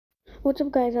What's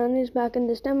up, guys? Anand is back, and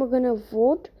this time we're gonna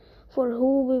vote for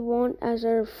who we want as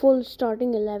our full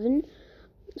starting 11.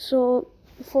 So,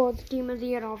 for the team of the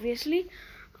year, obviously,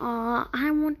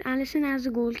 I want Allison as the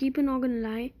goalkeeper. Not gonna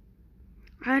lie,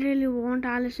 I really want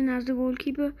Allison as the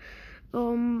goalkeeper.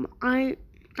 I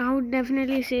would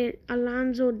definitely say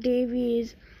Alonso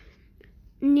Davies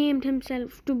named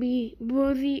himself to be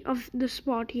worthy of the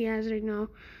spot he has right now.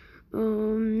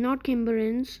 Not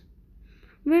Kimberens.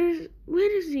 Where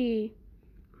is he?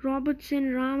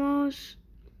 Robertson, Ramos,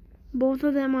 both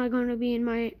of them are going to be in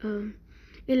my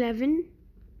 11.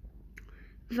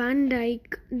 Van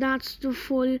Dijk, that's the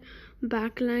full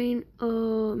backline.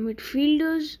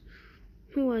 Midfielders,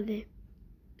 who are they?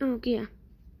 Okay, yeah.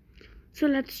 So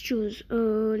let's choose.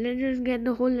 Let's just get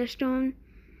the whole list on.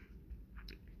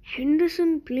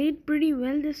 Henderson played pretty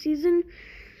well this season,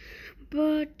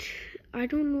 but I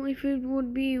don't know if it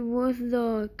would be worth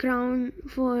the crown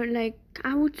for, like,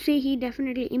 I would say he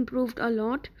definitely improved a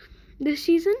lot this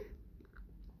season.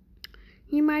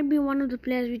 He might be one of the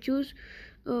players we choose,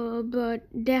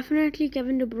 but definitely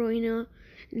Kevin De Bruyne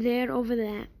there, over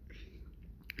there.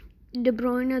 De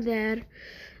Bruyne there,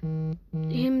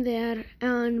 him there,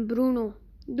 and Bruno.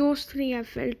 Those three I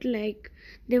felt like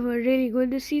they were really good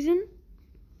this season.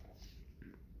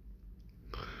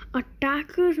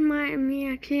 Attackers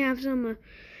may actually have some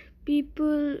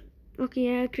people. Okay,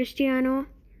 yeah, Cristiano.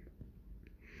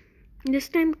 This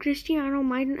time Cristiano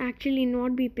might actually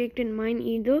not be picked in mine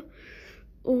either.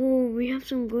 Oh, we have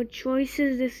some good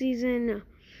choices this season.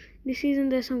 This season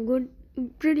there's some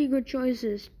pretty good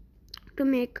choices to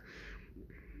make.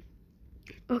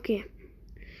 Okay.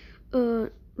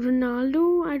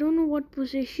 Ronaldo, I don't know what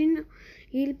position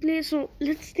he'll play. So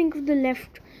let's think of the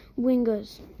left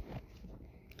wingers.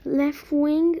 Left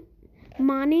wing,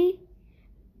 Mane,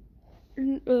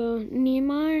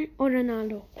 Neymar or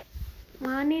Ronaldo.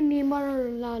 Mane, Neymar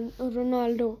or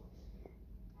Ronaldo.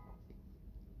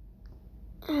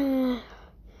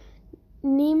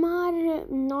 Neymar,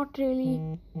 not really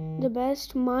the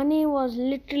best. Mane was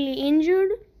literally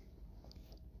injured.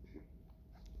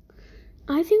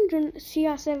 I think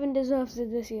CR7 deserves it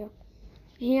this year.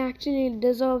 He actually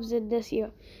deserves it this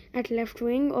year at left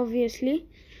wing, obviously.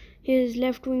 His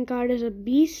left wing card is a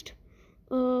beast.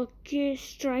 Okay,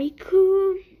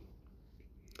 striker,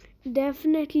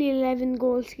 definitely 11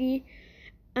 Golski.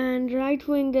 And right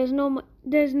wing, there's no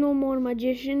more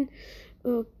magician.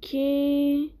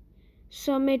 Okay,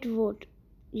 submit vote.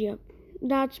 Yep,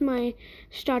 that's my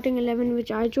starting 11 which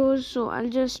I chose. So I'll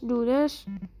just do this.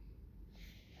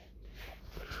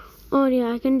 Oh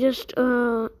yeah, I can just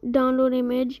download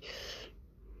image.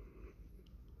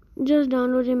 Just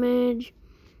download image.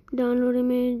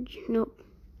 Nope.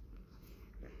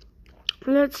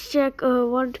 Let's check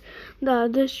what the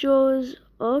other shows.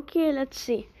 Okay, let's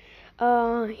see.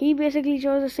 He basically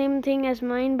chose the same thing as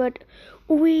mine, but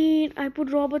wait, I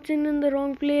put Robertson in the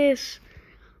wrong place.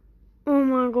 Oh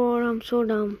my god, I'm so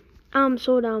dumb.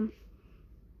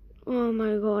 Oh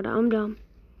my god, I'm dumb.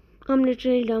 I'm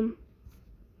literally dumb.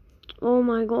 Oh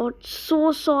my god,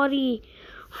 so sorry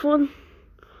for.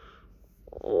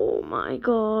 Oh my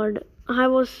god, I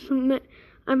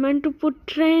meant to put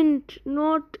Trent,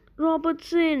 not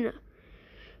Robertson.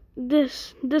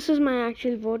 This is my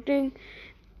actual voting.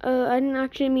 I didn't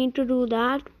actually mean to do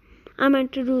that. I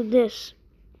meant to do this.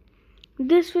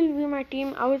 This will be my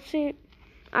team. I would say,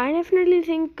 I definitely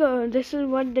think this is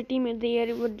what the team of the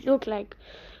year would look like.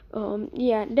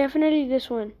 Yeah, definitely this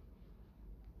one.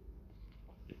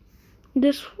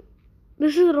 This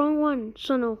is the wrong one.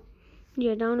 So no.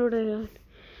 Yeah, download it.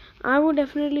 I would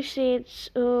definitely say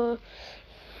it's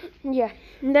yeah.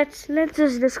 Let's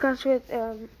just discuss with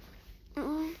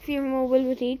few more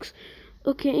critiques.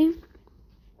 Okay,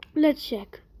 let's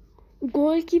check.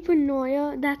 Goalkeeper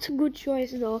Neuer, that's a good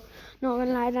choice though. Not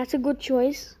gonna lie, that's a good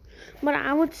choice. But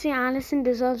I would say Allison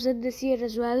deserves it this year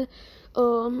as well.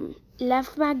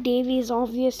 Left back Davies,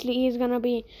 obviously is gonna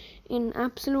be in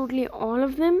absolutely all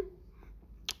of them.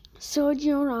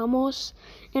 Sergio Ramos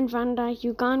and Van Dijk,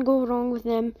 you can't go wrong with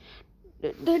them.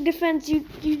 The defense, you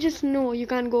just know you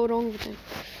can't go wrong with them.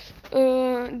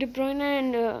 De Bruyne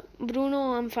and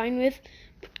Bruno, I'm fine with.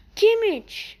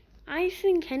 Kimmich, I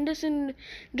think Henderson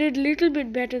did little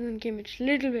bit better than Kimmich.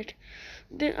 Little bit.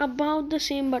 They're about the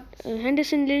same, but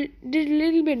Henderson did a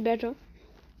little bit better.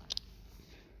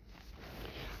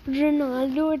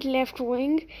 Ronaldo at left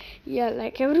wing. Yeah,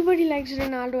 like everybody likes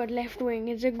Ronaldo at left wing.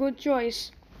 It's a good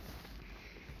choice.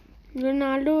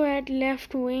 Ronaldo at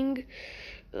left wing.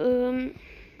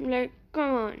 Like,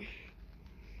 come on.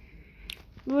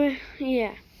 Well,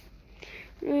 yeah.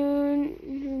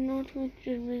 Not much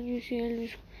UCL.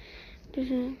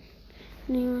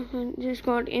 Neymar just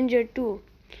got injured too.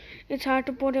 It's hard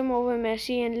to put him over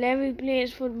Messi, and Levy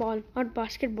plays football, not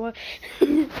basketball.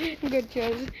 Good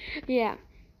choice. Yeah,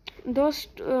 those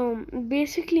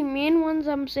basically main ones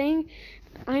I'm saying.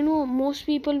 I know most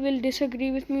people will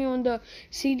disagree with me on the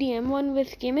CDM one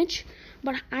with Kimmich,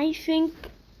 but I think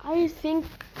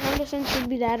Henderson should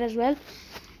be there as well.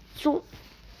 So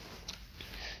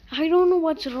I don't know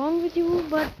what's wrong with you,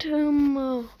 but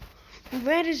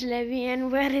where is Levy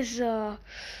and where is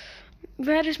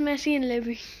Messi and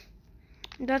Levy?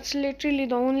 That's literally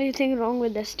the only thing wrong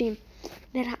with this team.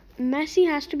 Messi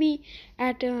has to be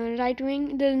at right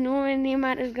wing. There's no way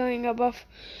Neymar is going above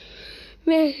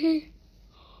Messi.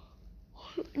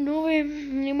 No way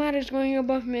Neymar is going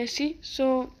above Messi.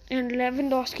 So, and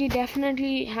Lewandowski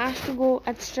definitely has to go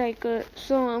at striker.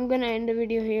 So I'm gonna end the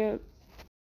video here.